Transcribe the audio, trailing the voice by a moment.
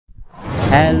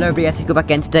Hello everybody, SFS Eagle back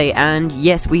again today, and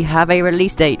yes, we have a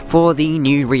release date for the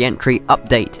new Reentry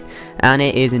update, and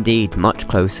it is indeed much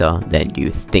closer than you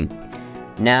think.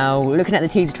 Now, looking at the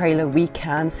teaser trailer, we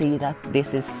can see that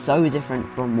this is so different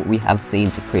from what we have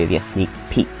seen to previous sneak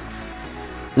peeks.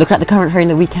 Looking at the current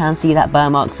trailer, we can see that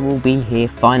𝗠𝗦𝗧𝗥𝗢𝗡 will be here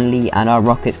finally, and our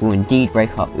rockets will indeed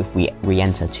break up if we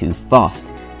re-enter too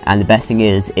fast. And the best thing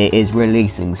is, it is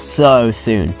releasing so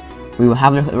soon. We will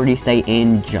have a look at the release date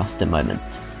in just a moment.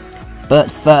 But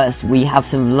first, we have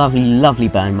some lovely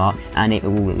𝗠𝗦𝗧𝗥𝗡𝗥𝗦, and it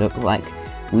will look like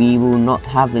we will not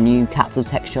have the new capital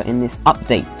texture in this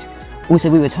update. Also,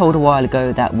 we were told a while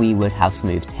ago that we would have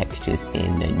smooth textures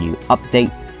in the new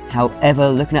update. However,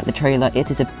 looking at the trailer, it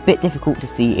is a bit difficult to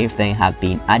see if they have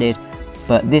been added,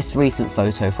 but this recent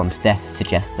photo from Stef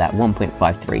suggests that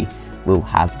 1.53 will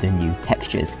have the new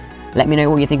textures. Let me know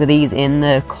what you think of these in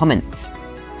the comments.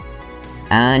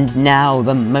 And now,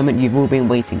 the moment you've all been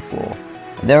waiting for.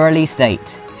 The release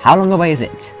date. How long away is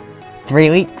it? 3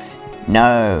 weeks?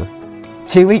 No.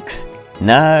 2 weeks?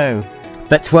 No.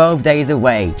 But 12 days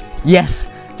away. Yes,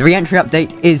 the Reentry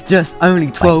update is just only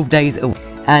 12 days away.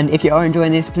 And if you are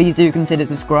enjoying this, please do consider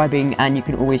subscribing, and you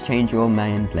can always change your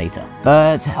mind later.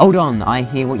 But hold on, I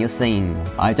hear what you're saying.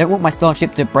 I don't want my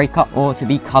starship to break up or to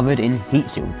be covered in heat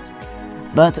shields.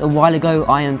 But a while ago,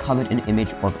 I uncovered an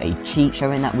image of a cheat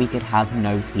showing that we could have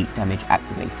no heat damage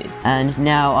activated. And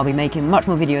now I'll be making much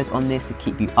more videos on this to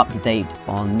keep you up to date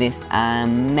on this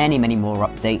and many more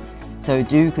updates. So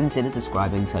do consider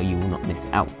subscribing so you will not miss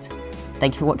out.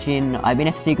 Thank you for watching. I've been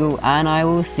SFS Eagle, and I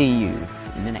will see you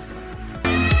in the next one.